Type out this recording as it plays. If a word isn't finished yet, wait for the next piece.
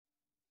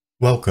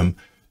Welcome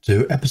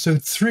to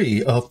episode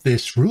 3 of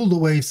this Rule the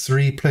Waves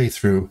 3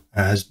 playthrough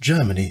as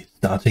Germany,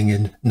 starting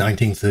in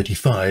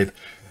 1935.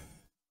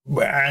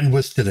 And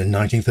we're still in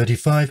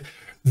 1935.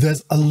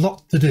 There's a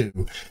lot to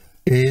do.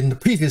 In the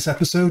previous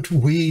episode,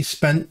 we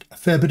spent a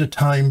fair bit of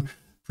time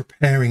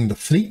preparing the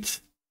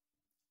fleet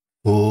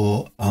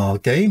for our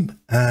game,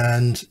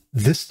 and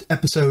this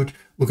episode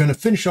we're going to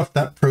finish off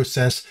that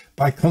process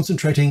by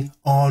concentrating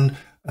on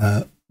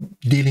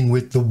dealing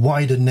with the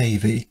wider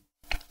navy.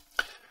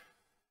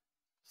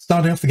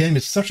 Starting off the game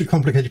is such a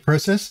complicated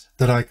process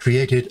that I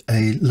created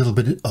a little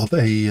bit of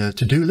a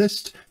to-do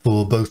list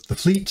for both the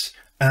fleet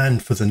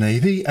and for the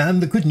navy,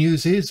 and the good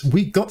news is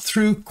we got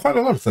through quite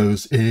a lot of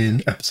those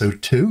in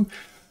episode 2.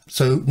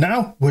 So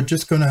now we're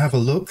just going to have a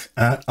look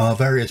at our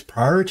various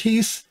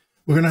priorities.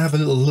 We're going to have a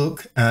little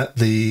look at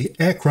the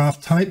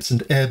aircraft types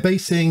and air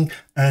basing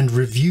and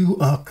review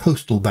our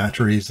coastal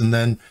batteries. And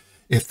then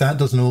if that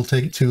doesn't all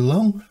take too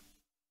long,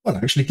 we'll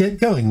actually get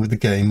going with the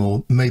game,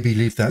 or maybe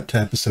leave that to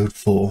episode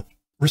 4.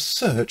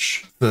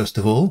 Research, first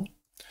of all.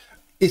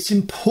 It's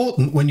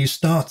important when you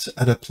start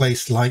at a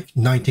place like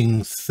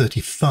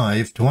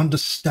 1935 to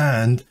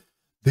understand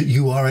that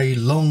you are a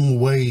long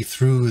way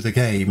through the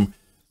game.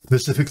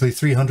 Specifically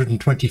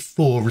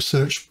 324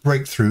 research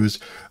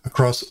breakthroughs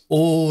across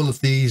all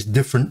of these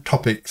different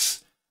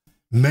topics,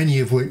 many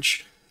of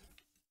which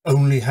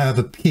only have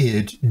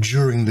appeared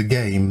during the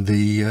game.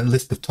 The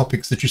list of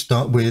topics that you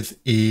start with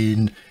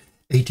in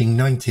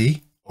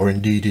 1890, or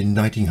indeed in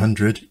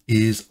 1900,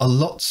 is a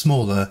lot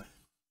smaller.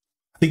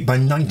 I think by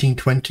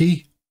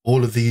 1920,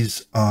 all of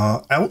these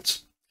are out.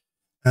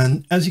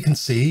 And as you can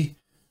see,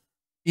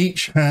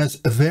 each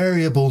has a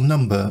variable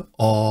number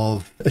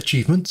of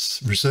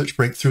achievements, research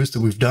breakthroughs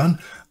that we've done.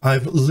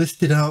 I've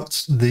listed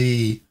out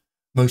the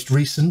most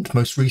recent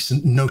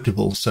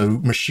notable. So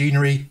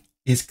machinery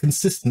is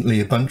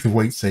consistently a bunch of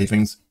weight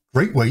savings.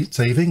 Great weight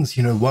savings,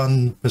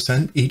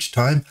 1% each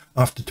time.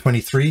 After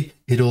 23,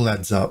 it all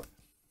adds up.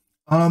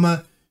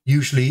 Armor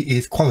usually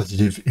is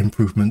qualitative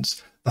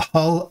improvements. The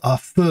hull are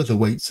further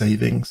weight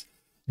savings.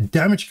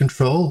 Damage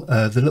control,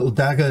 the little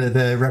dagger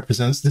there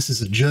represents, this is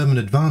a German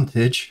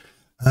advantage.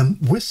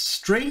 We're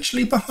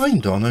strangely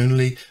behind on,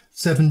 only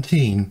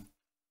 17.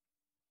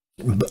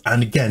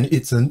 And again,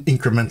 it's an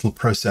incremental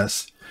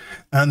process.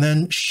 And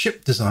then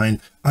ship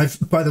design.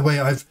 By the way,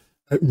 I've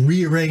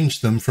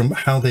rearranged them from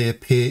how they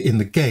appear in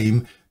the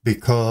game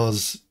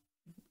because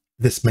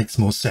this makes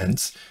more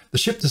sense. The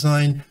ship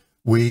design,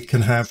 we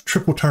can have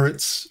triple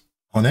turrets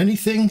on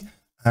anything.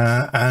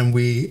 And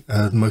we,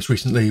 most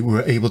recently,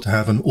 were able to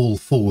have an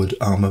all-forward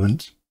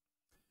armament.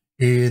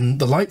 In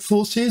the light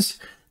forces,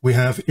 we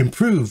have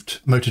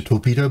improved motor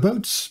torpedo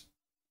boats,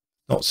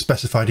 not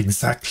specified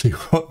exactly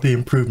what the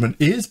improvement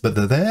is, but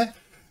they're there.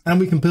 And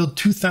we can build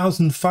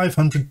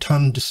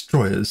 2,500-ton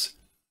destroyers.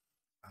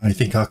 I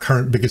think our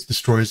current biggest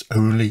destroyer is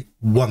only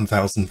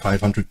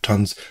 1,500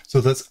 tons.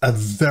 So that's a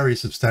very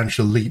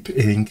substantial leap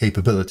in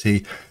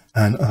capability.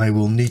 And I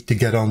will need to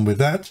get on with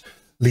that,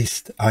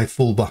 lest I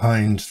fall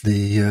behind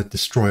the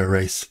destroyer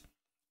race.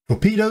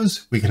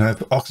 Torpedoes, we can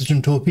have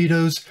oxygen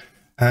torpedoes,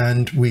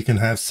 and we can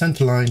have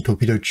centerline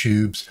torpedo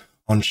tubes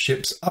on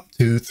ships up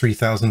to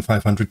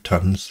 3,500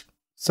 tons.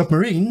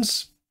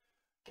 Submarines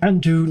can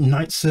do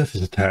night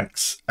surface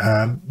attacks.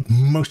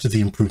 Most of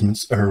the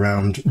improvements are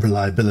around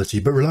reliability,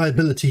 but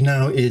reliability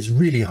now is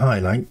really high,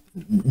 like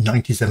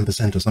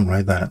 97% or something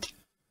like that.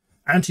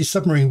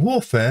 Anti-submarine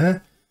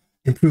warfare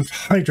improved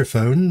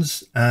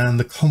hydrophones and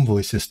the convoy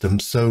system.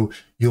 So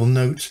you'll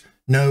note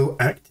no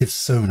active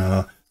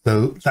sonar,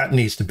 so that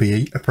needs to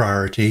be a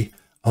priority,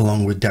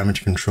 along with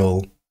damage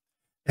control.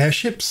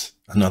 Airships,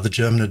 another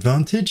German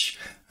advantage,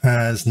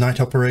 has night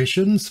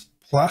operations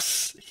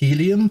plus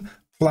helium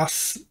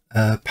plus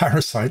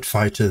parasite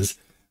fighters.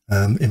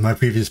 In my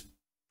previous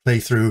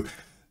playthrough,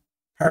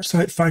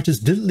 parasite fighters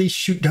did at least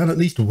shoot down at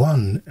least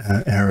one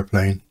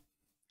aeroplane.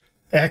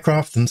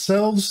 Aircraft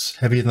themselves,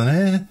 heavier than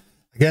air,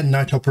 again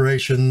night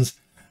operations,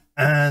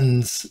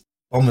 and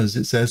bombers,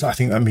 it says. I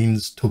think that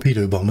means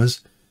torpedo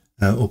bombers,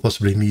 or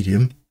possibly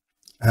medium.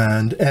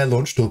 And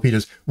air-launched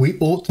torpedoes. We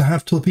ought to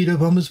have torpedo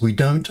bombers. We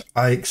don't.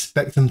 I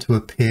expect them to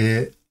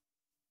appear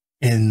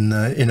in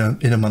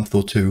a month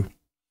or two.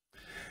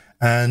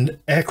 And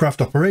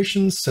aircraft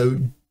operations, so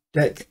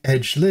deck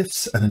edge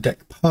lifts and a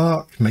deck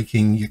park,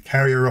 making your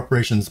carrier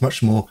operations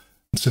much more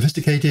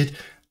sophisticated,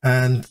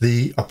 and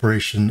the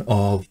operation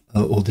of,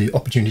 or the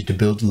opportunity to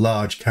build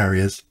large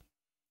carriers.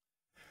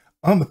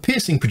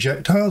 Armor-piercing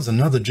projectiles,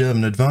 another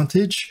German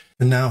advantage,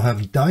 and now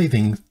have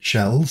diving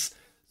shells.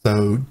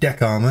 So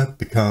deck armor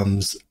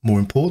becomes more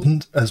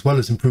important, as well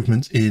as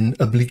improvements in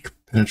oblique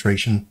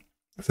penetration.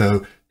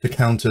 So to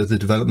counter the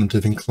development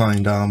of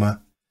inclined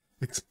armor.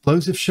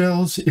 Explosive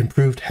shells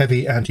improved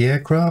heavy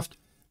anti-aircraft,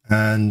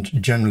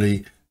 and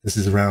generally this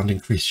is around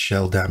increased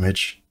shell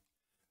damage.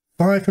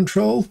 Fire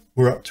control,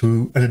 we're up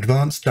to an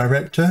advanced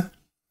director.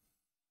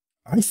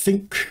 I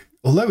think,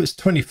 although it's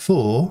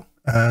 24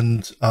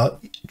 and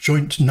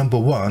joint number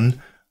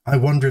 1, I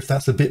wonder if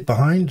that's a bit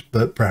behind,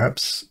 but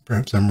perhaps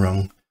I'm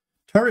wrong.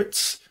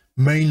 Turrets,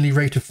 mainly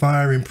rate of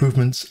fire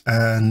improvements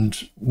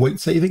and weight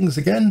savings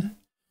again.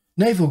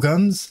 Naval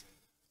guns,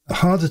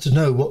 harder to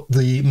know what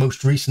the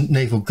most recent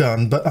naval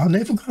gun, but our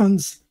naval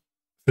guns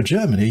for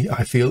Germany,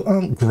 I feel,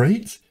 aren't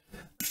great.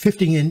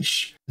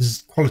 15-inch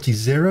is quality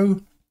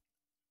 0,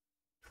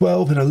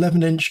 12 and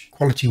 11-inch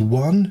quality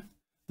 1,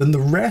 then the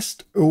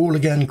rest are all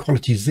again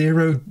quality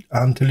 0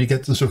 until you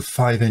get to sort of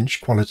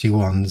 5-inch quality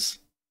 1s.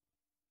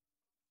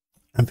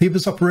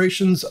 Amphibious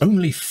operations,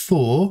 only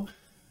 4.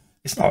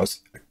 It's not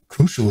a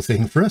crucial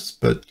thing for us,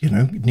 but, you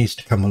know, it needs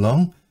to come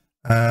along.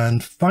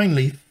 And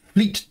finally,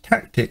 fleet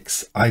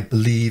tactics, I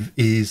believe,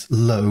 is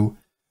low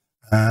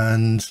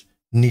and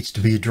needs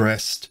to be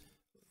addressed.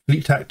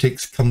 Fleet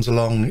tactics comes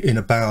along in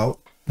about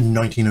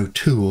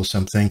 1902 or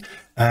something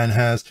and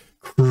has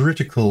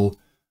critical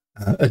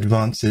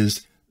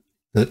advances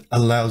that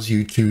allows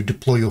you to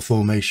deploy your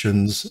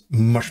formations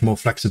much more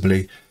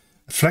flexibly.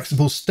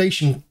 Flexible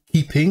station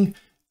keeping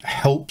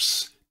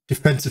helps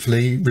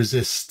defensively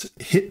resist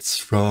hits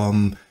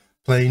from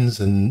planes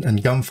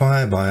and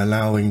gunfire by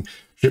allowing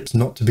ships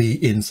not to be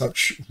in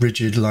such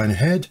rigid line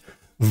ahead.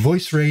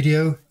 Voice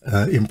radio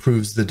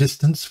improves the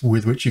distance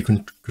with which you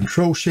can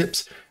control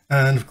ships,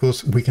 and of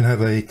course we can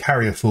have a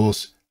carrier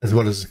force as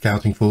well as a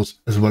scouting force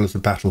as well as a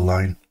battle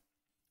line.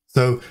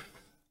 So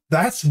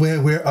that's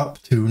where we're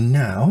up to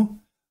now.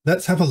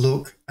 Let's have a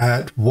look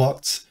at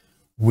what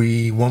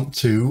we want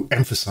to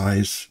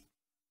emphasize.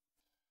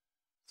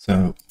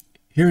 So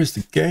here is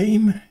the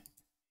game.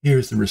 Here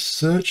is the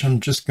research. I'm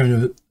just going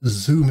to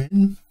zoom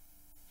in.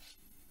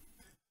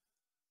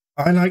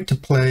 I like to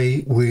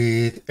play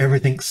with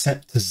everything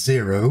set to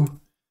 0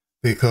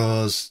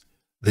 because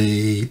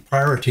the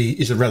priority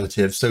is a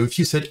relative. So if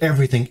you set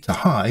everything to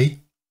high,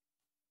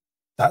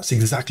 that's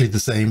exactly the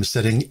same as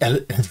setting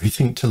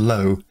everything to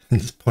low,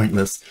 and it's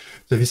pointless.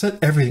 So if you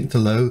set everything to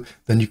low,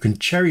 then you can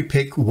cherry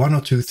pick 1 or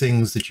 2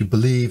 things that you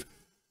believe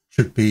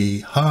should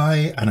be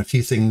high and a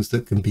few things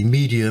that can be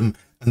medium,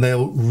 and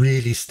they'll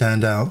really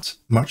stand out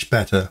much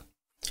better.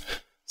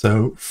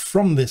 So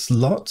from this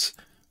lot,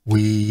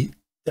 we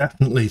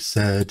definitely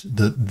said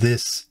that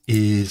this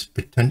is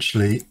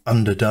potentially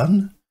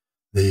underdone.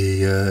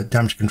 The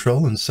damage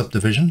control and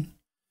subdivision.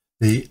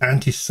 The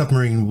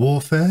anti-submarine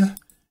warfare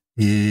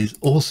is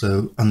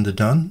also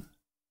underdone.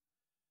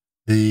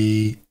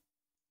 The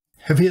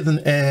heavier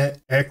than air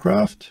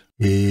aircraft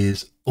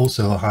is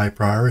also a high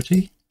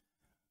priority.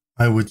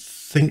 I would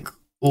think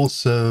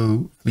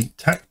also fleet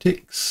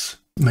tactics,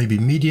 maybe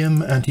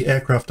medium.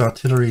 Anti-aircraft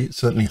artillery,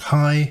 certainly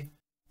high.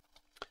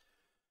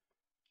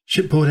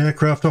 Shipboard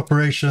aircraft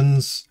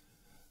operations,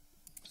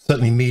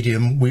 certainly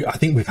medium. I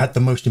think we've had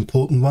the most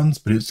important ones,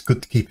 but it's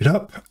good to keep it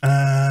up.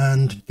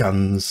 And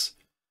guns.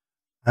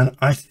 And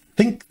I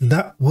think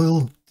that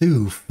will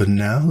do for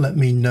now. Let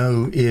me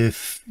know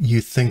if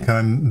you think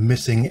I'm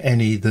missing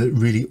any that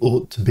really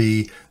ought to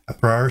be a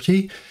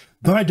priority.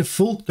 By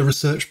default, the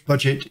research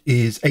budget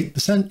is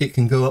 8%. It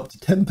can go up to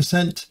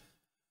 10%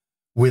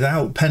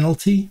 without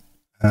penalty,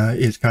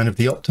 is kind of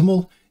the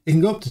optimal. It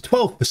can go up to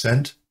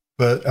 12%,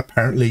 but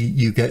apparently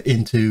you get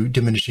into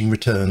diminishing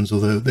returns,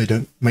 although they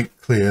don't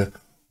make clear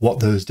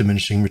what those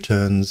diminishing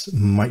returns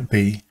might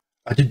be.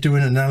 I did do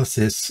an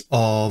analysis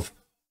of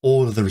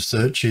all of the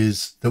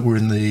researches that were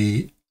in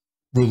the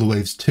Ruler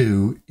Waves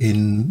 2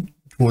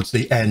 towards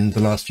the end,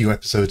 the last few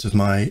episodes of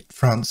my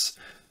France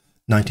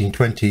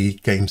 1920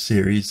 game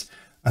series.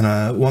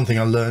 And one thing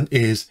I learned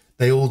is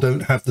they all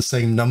don't have the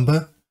same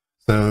number.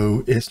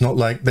 So it's not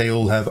like they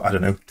all have, I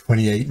don't know,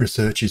 28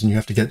 researches and you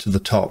have to get to the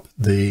top.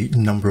 The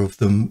number of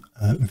them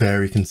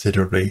vary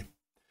considerably.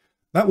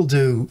 That will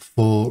do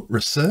for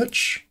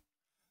research.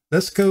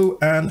 Let's go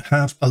and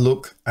have a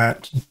look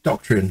at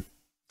Doctrine.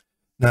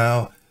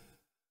 Now,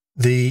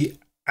 the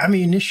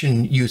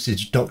ammunition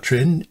usage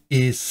doctrine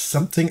is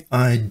something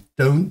I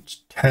don't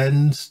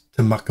tend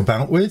to muck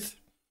about with.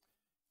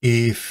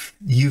 If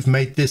you've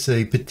made this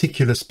a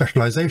particular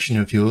specialization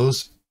of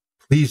yours,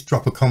 please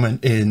drop a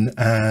comment in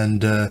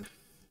and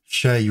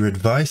share your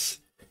advice.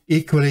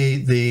 Equally,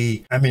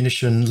 the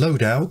ammunition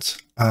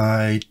loadout,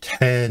 I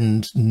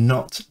tend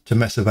not to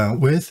mess about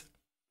with.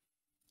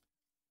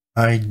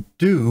 I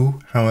do,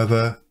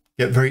 however,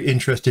 get very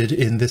interested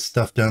in this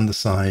stuff down the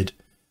side.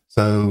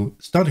 So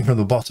starting from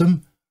the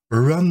bottom,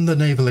 run the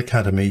Naval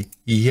Academy.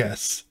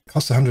 Yes,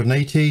 costs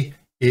 180.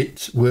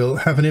 It will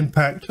have an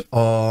impact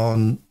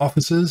on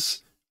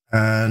officers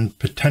and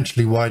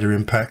potentially wider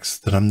impacts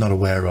that I'm not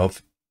aware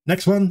of.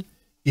 Next one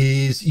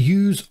is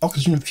use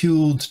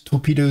oxygen-fueled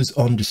torpedoes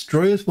on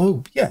destroyers.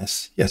 Well,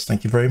 yes,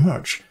 thank you very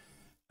much.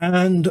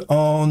 And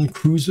on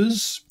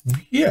cruisers,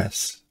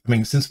 yes. I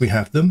mean, since we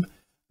have them,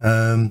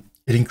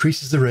 it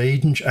increases the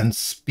range and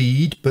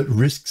speed, but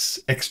risks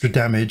extra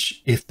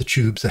damage if the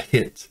tubes are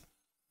hit.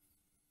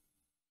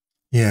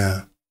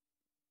 Yeah.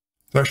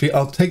 So actually,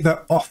 I'll take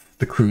that off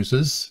the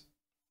cruisers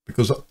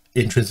because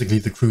intrinsically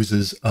the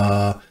cruisers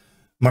are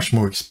much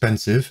more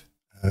expensive.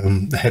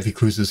 The heavy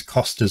cruisers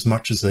cost as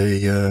much as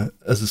a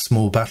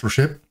small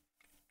battleship.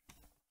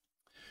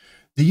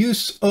 The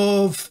use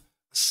of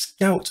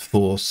scout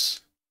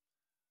force.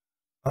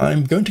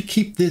 I'm going to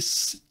keep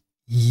this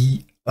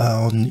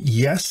on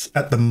yes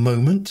at the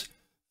moment.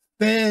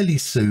 Fairly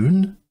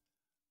soon,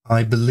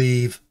 I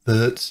believe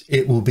that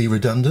it will be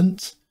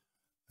redundant,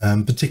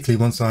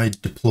 particularly once I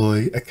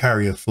deploy a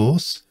carrier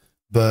force,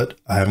 but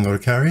I haven't got a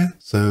carrier,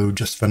 so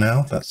just for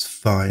now, that's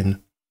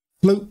fine.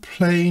 Float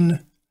plane,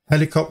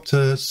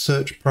 helicopter,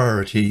 search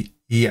priority,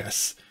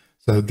 yes.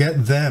 So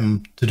get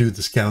them to do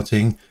the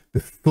scouting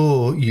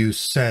before you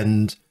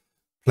send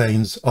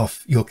planes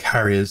off your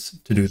carriers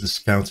to do the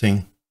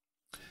scouting.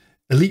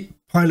 Elite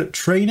pilot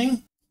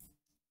training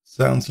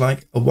sounds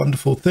like a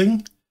wonderful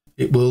thing.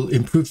 It will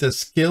improve their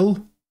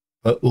skill,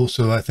 but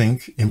also, I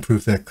think,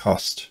 improve their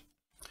cost.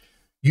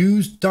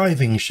 Use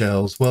diving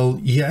shells. Well,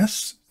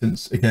 yes,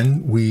 since,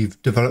 again,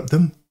 we've developed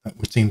them, that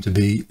would seem to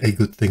be a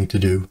good thing to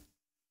do.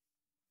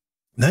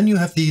 Then you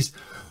have these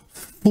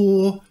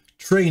 4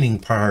 training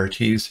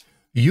priorities.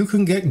 You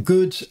can get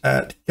good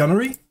at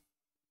gunnery,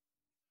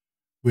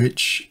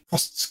 which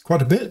costs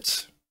quite a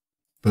bit,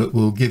 but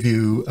will give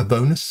you a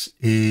bonus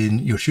in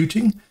your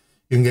shooting.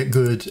 You can get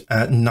good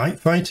at night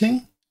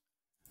fighting.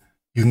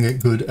 You can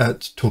get good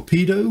at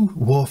torpedo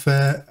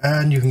warfare,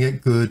 and you can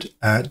get good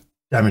at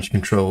damage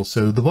control.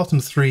 So the bottom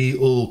 3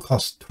 all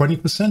cost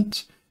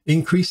 20%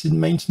 increase in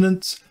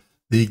maintenance.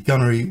 The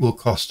gunnery will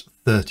cost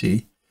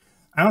 30.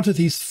 Out of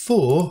these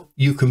 4,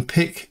 you can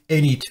pick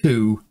any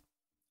 2,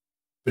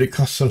 but it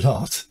costs a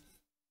lot.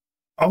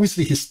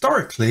 Obviously,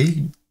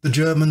 historically, the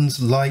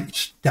Germans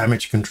liked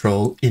damage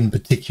control in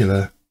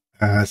particular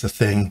as a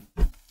thing.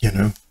 You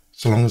know,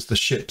 so long as the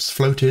ships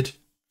floated,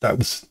 that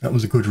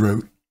was a good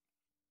route.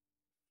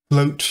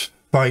 Float,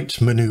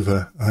 fight,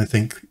 maneuver, I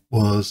think,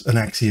 was an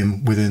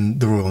axiom within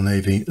the Royal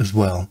Navy as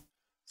well.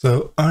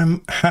 So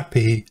I'm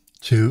happy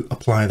to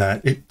apply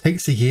that. It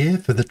takes a year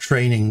for the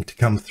training to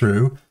come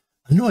through.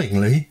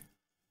 Annoyingly,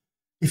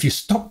 if you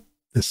stop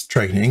this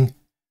training,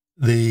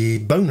 the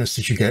bonus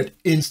that you get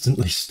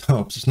instantly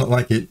stops. It's not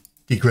like it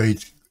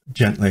degrades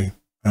gently.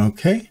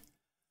 Okay.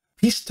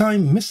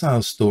 Peacetime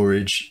missile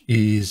storage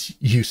is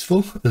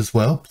useful as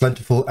well.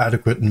 Plentiful,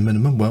 adequate, and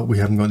minimum. Well, we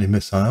haven't got any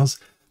missiles,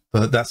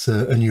 but that's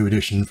a new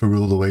addition for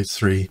Rule Always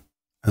 3,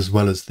 as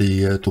well as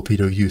the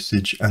torpedo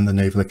usage and the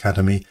Naval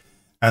Academy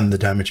and the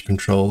damage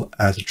control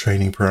as a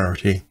training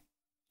priority.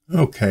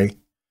 Okay,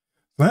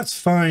 that's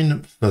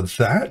fine for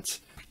that.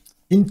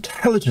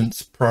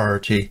 Intelligence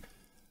priority.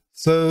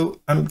 So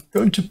I'm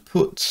going to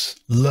put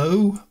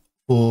low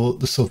for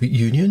the Soviet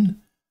Union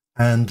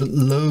and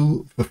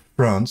low for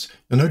France.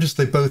 You'll notice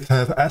they both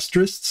have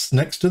asterisks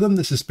next to them.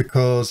 This is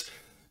because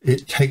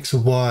it takes a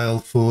while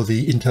for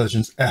the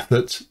intelligence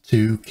effort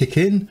to kick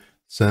in.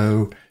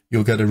 So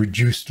you'll get a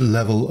reduced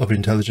level of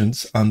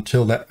intelligence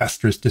until that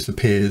asterisk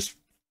disappears.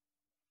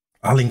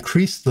 I'll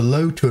increase the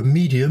low to a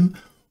medium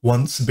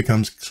once it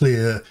becomes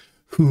clear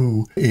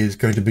who is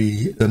going to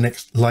be the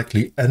next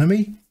likely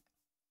enemy.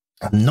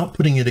 I'm not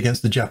putting it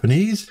against the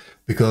Japanese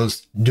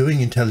because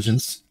doing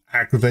intelligence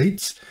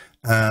aggravates,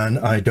 and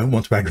I don't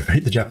want to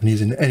aggravate the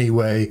Japanese in any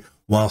way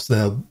whilst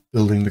they're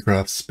building the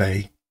Graf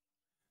Spee.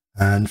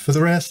 And for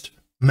the rest,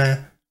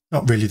 meh,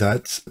 not really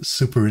that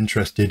super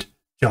interested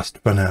just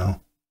for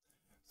now.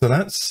 So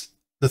that's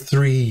the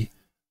 3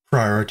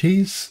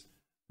 priorities: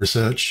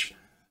 research,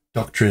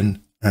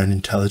 doctrine, and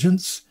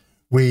intelligence.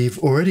 We've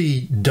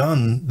already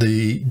done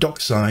the dock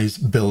size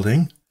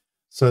building.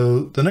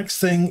 So the next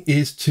thing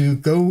is to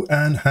go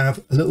and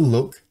have a little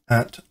look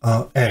at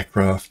our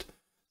aircraft.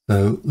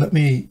 So let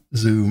me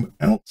zoom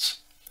out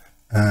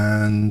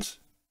and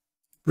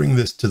bring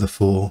this to the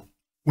fore.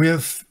 We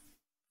have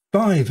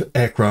 5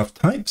 aircraft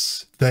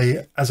types.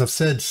 They, as I've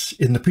said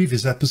in the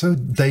previous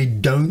episode, they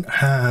don't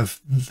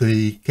have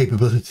the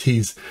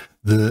capabilities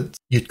that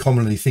you'd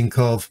commonly think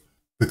of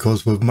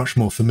because we're much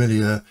more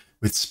familiar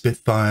with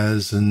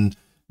Spitfires and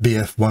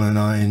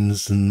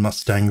Bf-109s and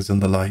Mustangs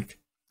and the like.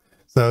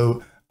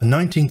 So a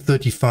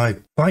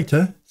 1935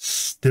 fighter,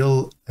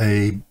 still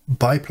a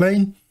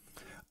biplane.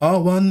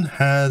 R1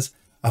 has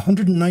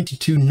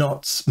 192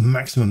 knots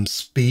maximum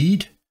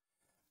speed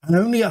and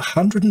only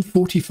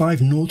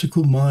 145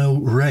 nautical mile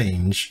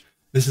range.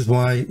 This is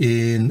why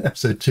in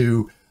episode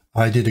 2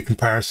 I did a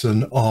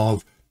comparison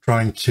of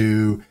trying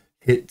to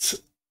hit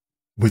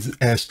with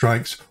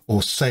airstrikes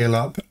or sail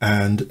up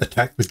and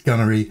attack with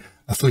gunnery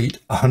a fleet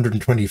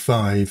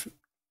 125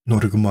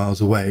 nautical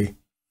miles away.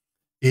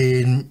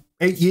 In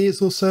 8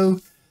 years or so,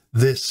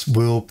 this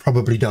will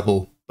probably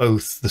double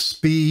both the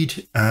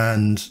speed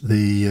and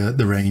the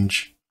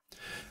range.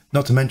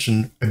 Not to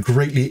mention a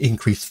greatly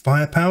increased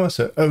firepower,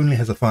 so it only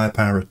has a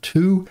firepower of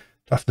 2,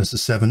 toughness of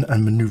 7,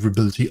 and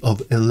maneuverability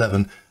of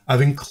 11.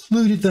 I've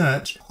included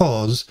that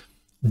because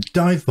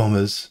dive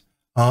bombers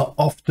are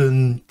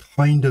often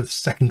kind of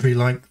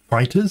secondary-like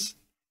fighters.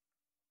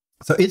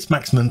 So its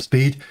maximum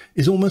speed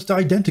is almost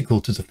identical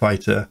to the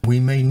fighter.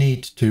 We may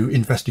need to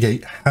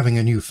investigate having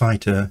a new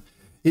fighter.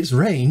 Its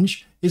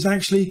range is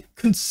actually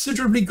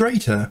considerably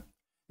greater.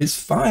 Its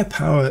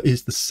firepower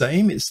is the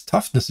same, its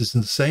toughness is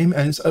the same,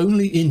 and it's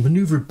only in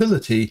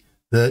maneuverability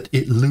that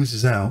it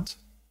loses out.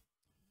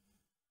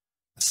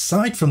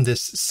 Aside from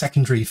this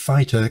secondary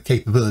fighter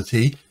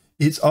capability,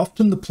 it's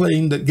often the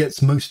plane that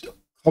gets most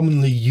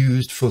commonly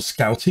used for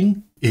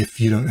scouting if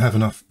you don't have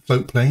enough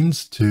float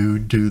planes to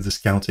do the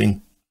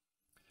scouting.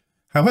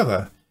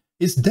 However,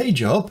 its day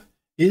job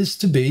is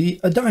to be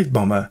a dive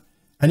bomber,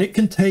 and it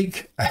can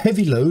take a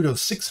heavy load of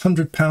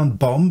 600-pound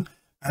bomb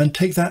and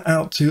take that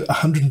out to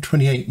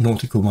 128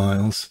 nautical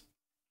miles.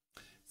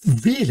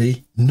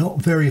 Really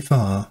not very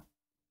far.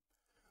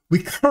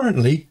 We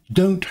currently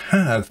don't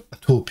have a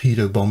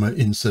torpedo bomber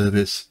in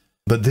service,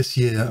 but this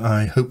year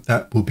I hope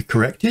that will be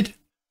corrected.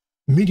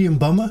 Medium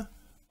bomber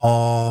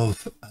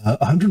of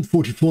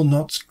 144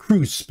 knots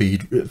cruise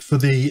speed. For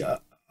the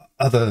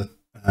other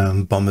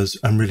bombers,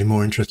 I'm really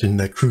more interested in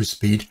their cruise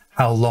speed,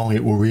 how long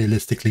it will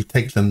realistically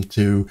take them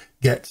to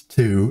get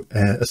to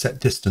a set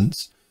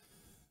distance.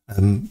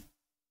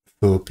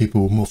 For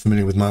people more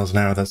familiar with miles an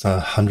hour, that's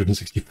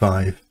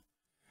 165.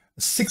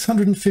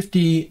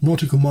 650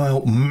 nautical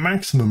mile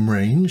maximum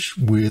range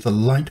with a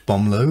light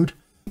bomb load.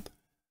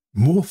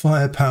 More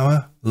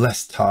firepower,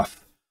 less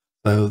tough.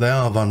 So they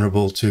are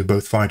vulnerable to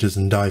both fighters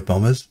and dive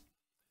bombers.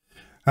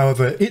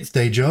 However, its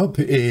day job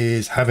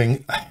is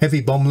having a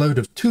heavy bomb load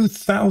of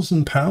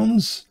 2,000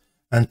 pounds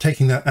and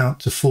taking that out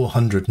to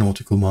 400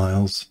 nautical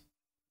miles.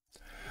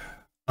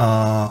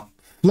 Our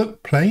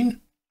float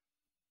plane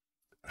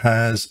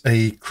has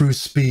a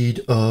cruise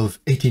speed of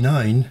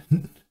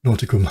 89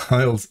 nautical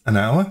miles an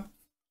hour,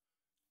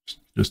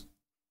 just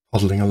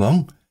toddling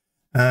along,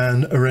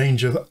 and a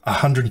range of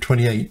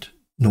 128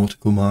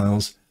 nautical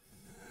miles.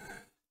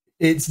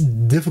 It's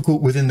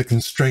difficult within the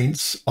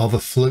constraints of a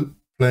float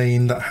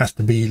plane that has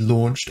to be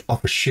launched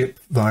off a ship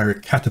via a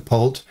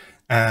catapult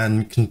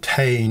and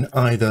contain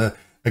either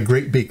a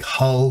great big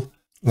hull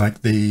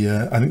like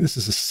the, I think this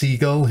is a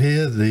Seagull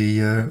here,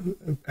 the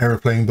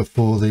aeroplane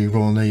before the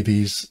Royal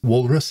Navy's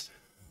Walrus,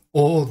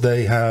 or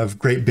they have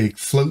great big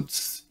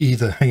floats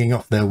either hanging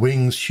off their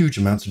wings, huge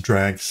amounts of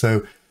drag.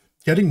 So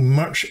getting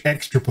much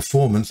extra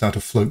performance out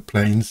of float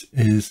planes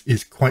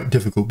is quite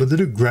difficult, but they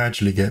do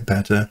gradually get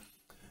better.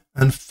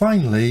 And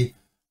finally,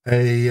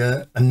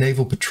 a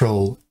naval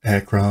patrol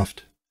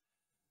aircraft.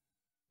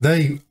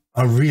 They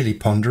are really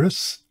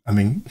ponderous. I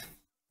mean,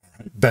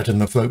 better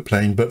than a float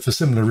plane, but for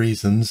similar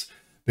reasons,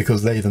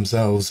 because they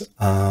themselves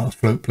are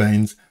float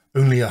planes.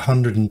 Only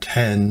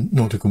 110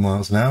 nautical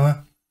miles an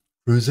hour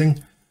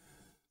cruising.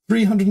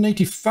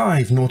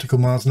 385 nautical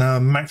miles an hour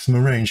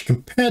maximum range.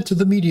 Compared to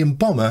the medium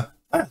bomber,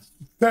 that's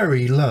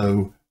very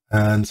low,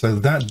 and so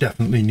that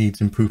definitely needs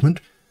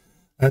improvement.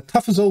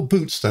 Tough as old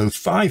boots though,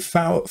 5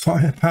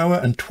 firepower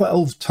and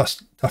 12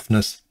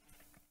 toughness.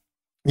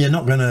 You're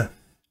not gonna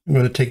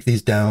take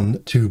these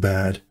down too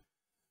bad.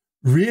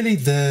 Really,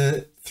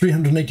 the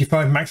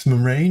 385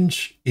 maximum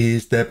range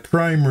is their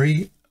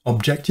primary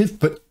objective,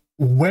 but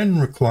when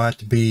required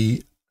to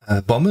be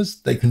bombers,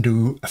 they can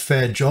do a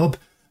fair job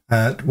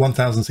at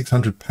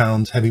 1,600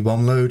 pounds heavy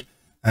bomb load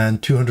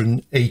and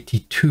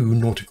 282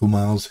 nautical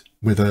miles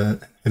with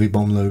a heavy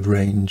bomb load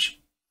range.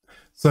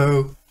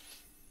 So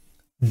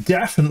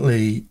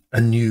definitely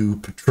a new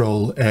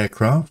patrol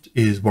aircraft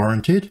is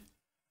warranted.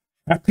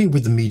 Happy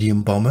with the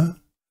medium bomber.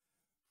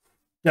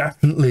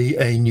 Definitely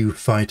a new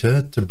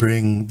fighter to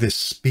bring this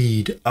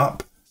speed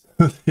up.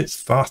 It's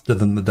faster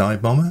than the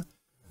dive bomber.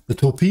 The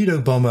torpedo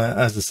bomber,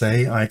 as I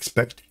say, I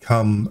expect to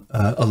come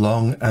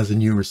along as a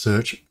new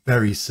research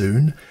very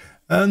soon.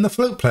 And the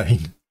float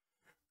plane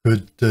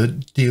could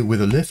deal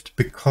with a lift,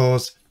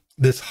 because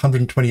this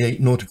 128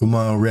 nautical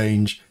mile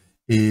range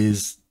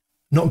is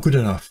not good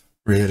enough,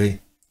 really.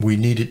 We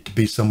need it to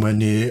be somewhere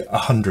near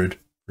 100,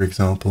 for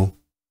example.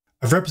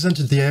 I've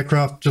represented the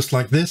aircraft just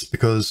like this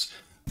because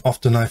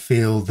often I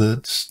feel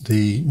that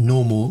the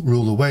normal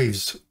ruler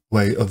waves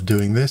way of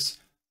doing this,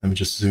 let me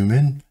just zoom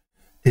in,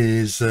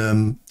 is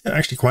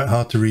actually quite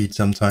hard to read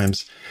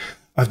sometimes.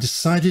 I've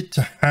decided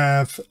to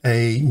have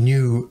a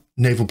new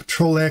naval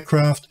patrol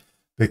aircraft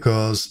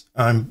because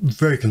I'm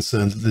very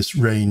concerned that this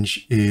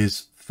range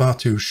is far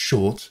too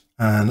short,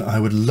 and I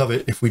would love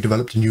it if we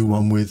developed a new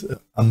one with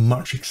a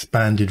much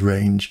expanded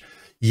range.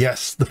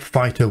 Yes, the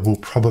fighter will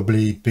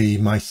probably be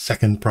my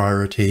second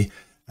priority,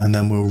 and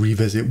then we'll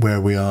revisit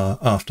where we are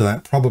after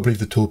that, probably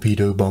the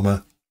torpedo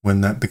bomber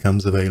when that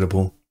becomes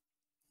available.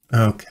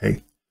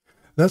 Okay,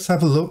 let's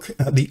have a look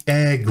at the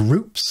air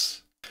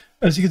groups.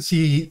 As you can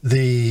see,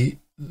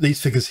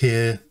 these figures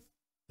here,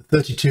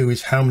 32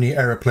 is how many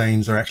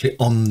aeroplanes are actually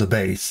on the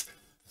base.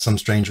 For some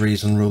strange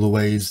reason, Ruler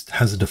Waves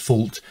has a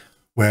default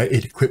where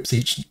it equips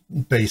each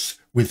base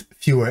with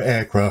fewer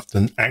aircraft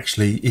than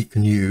actually it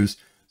can use.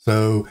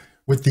 So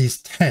with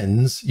these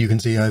 10s, you can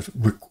see I've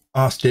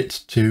asked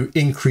it to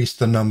increase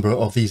the number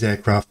of these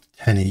aircraft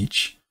 10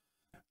 each.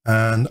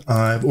 And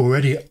I've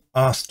already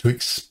asked to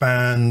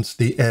expand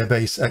the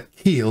airbase at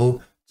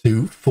Kiel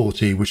to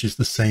 40, which is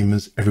the same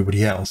as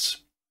everybody else.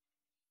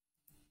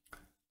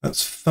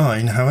 That's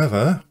fine.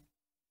 However,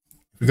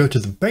 if we go to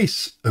the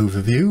base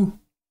overview,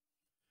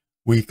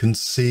 we can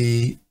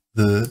see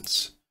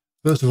that,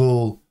 first of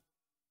all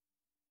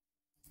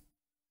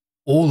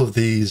of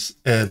these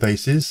air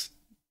bases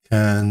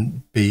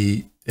can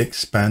be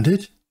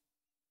expanded.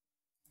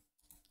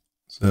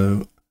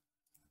 So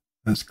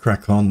let's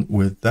crack on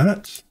with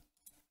that.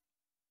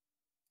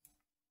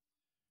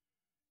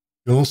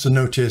 You'll also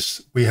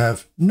notice we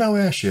have no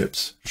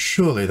airships.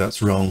 Surely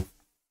that's wrong.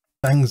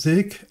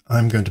 Danzig,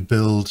 I'm going to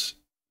build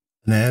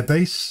an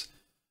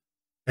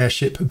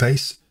airship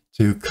base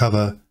to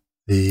cover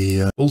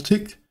the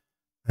Baltic,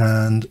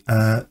 and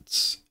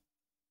at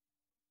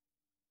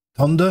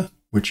Tonda,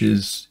 which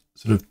is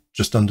sort of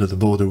just under the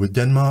border with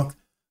Denmark,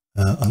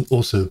 I'll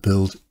also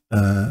build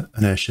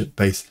an airship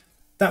base.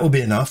 That will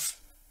be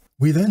enough.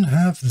 We then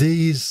have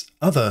these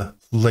other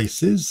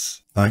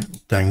places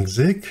like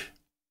Danzig,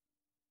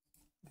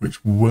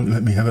 which won't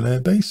let me have an air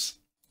base,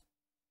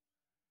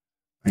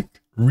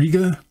 like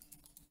Riga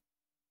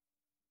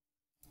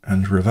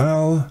and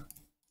Reval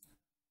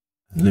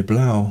and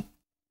Liblau.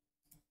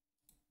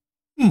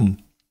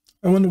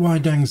 I wonder why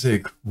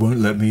Danzig won't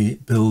let me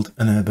build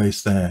an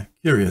airbase there.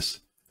 Curious.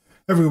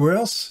 Everywhere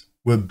else,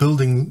 we're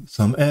building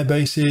some air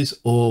bases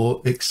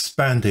or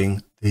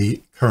expanding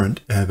the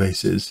current air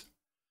bases.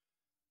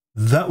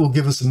 That will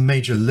give us a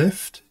major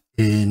lift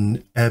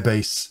in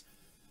airbase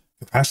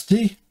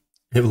capacity.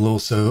 It will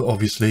also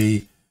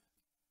obviously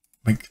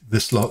make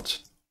this lot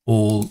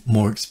all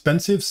more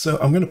expensive. So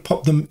I'm going to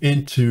pop them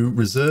into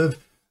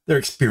reserve. Their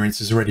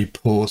experience is already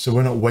poor, so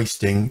we're not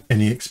wasting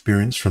any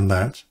experience from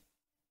that.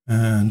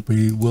 And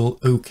we will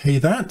OK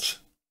that.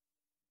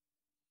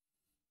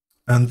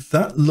 And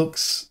that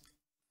looks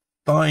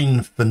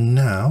fine for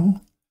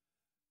now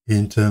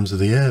in terms of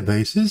the air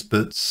bases.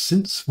 But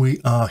since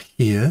we are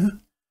here,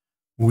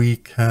 we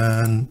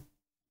can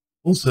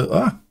also,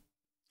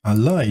 I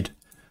lied.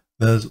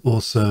 There's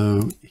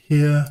also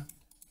here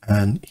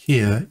and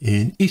here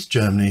in East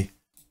Germany.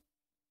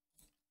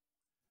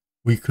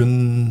 We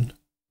can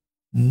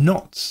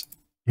not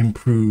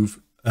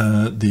improve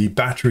the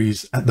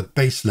batteries at the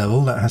base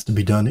level. That has to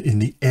be done in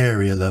the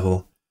area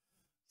level.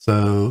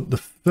 So the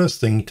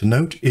first thing to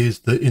note is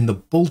that in the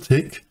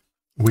Baltic,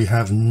 we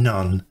have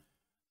none.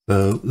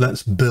 So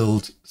let's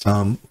build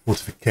some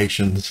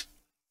fortifications.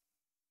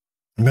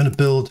 I'm going to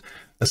build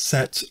a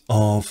set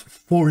of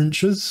 4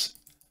 inches,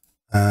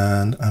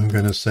 and I'm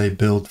going to say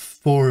build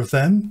 4 of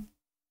them.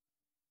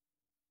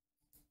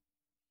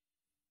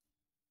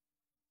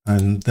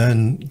 And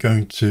then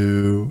going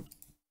to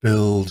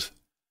build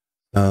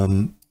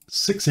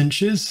 6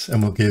 inches,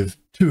 and we'll give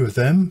 2 of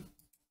them.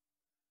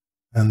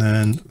 And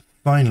then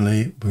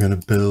finally, we're going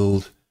to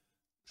build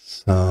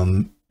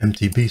some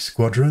MTB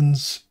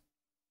squadrons.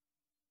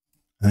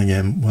 And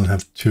again, we'll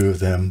have 2 of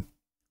them.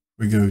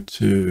 We go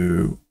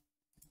to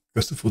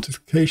Coastal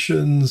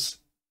Fortifications.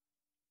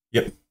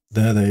 Yep,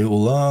 there they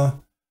all are,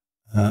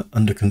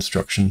 under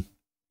construction.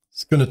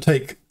 It's going to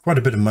take quite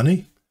a bit of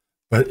money,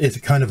 but it's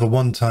kind of a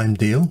one-time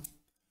deal.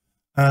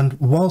 And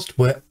whilst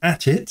we're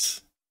at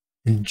it,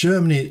 in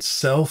Germany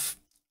itself,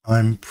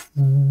 I'm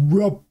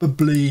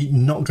probably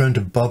not going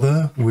to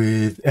bother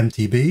with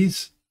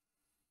MTBs.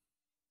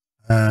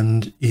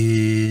 And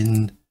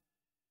in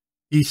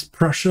East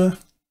Prussia,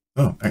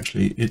 oh,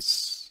 actually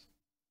it's,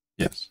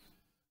 yes.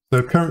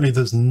 So currently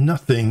there's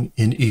nothing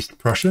in East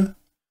Prussia.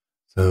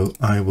 So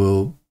I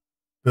will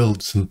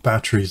build some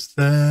batteries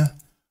there.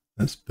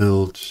 Let's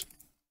build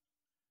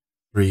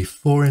 3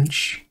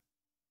 4-inch.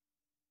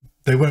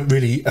 They won't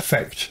really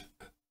affect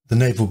the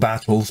naval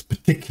battles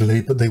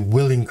particularly, but they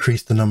will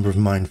increase the number of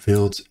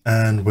minefields,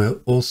 and we're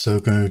also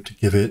going to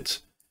give it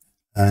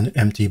an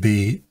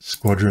MTB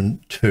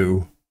Squadron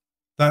 2.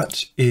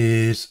 That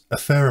is a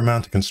fair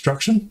amount of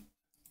construction,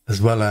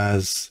 as well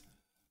as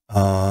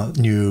our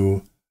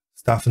new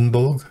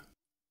Staffenburg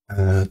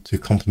to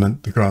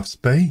complement the Graf's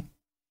Bay,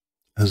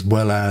 as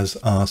well as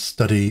our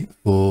study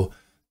for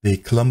the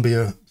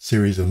Columbia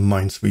series of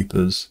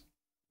minesweepers.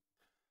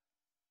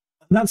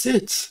 And that's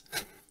it.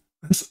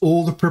 That's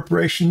all the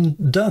preparation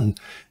done.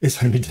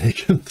 It's only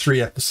taken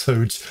 3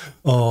 episodes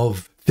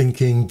of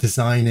thinking,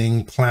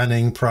 designing,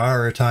 planning,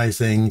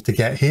 prioritizing to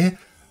get here.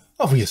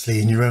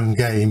 Obviously, in your own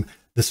game,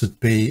 this would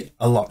be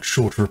a lot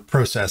shorter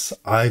process.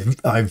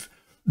 I've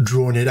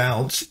drawn it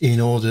out in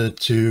order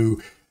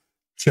to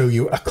show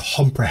you a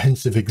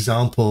comprehensive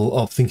example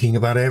of thinking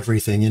about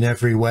everything in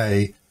every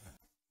way.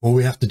 All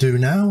we have to do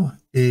now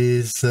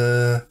is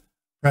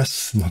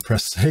press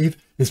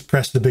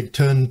the big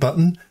turn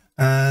button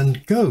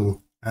and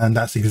go. And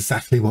that's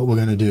exactly what we're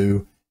going to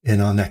do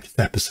in our next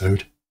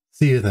episode.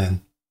 See you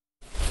then.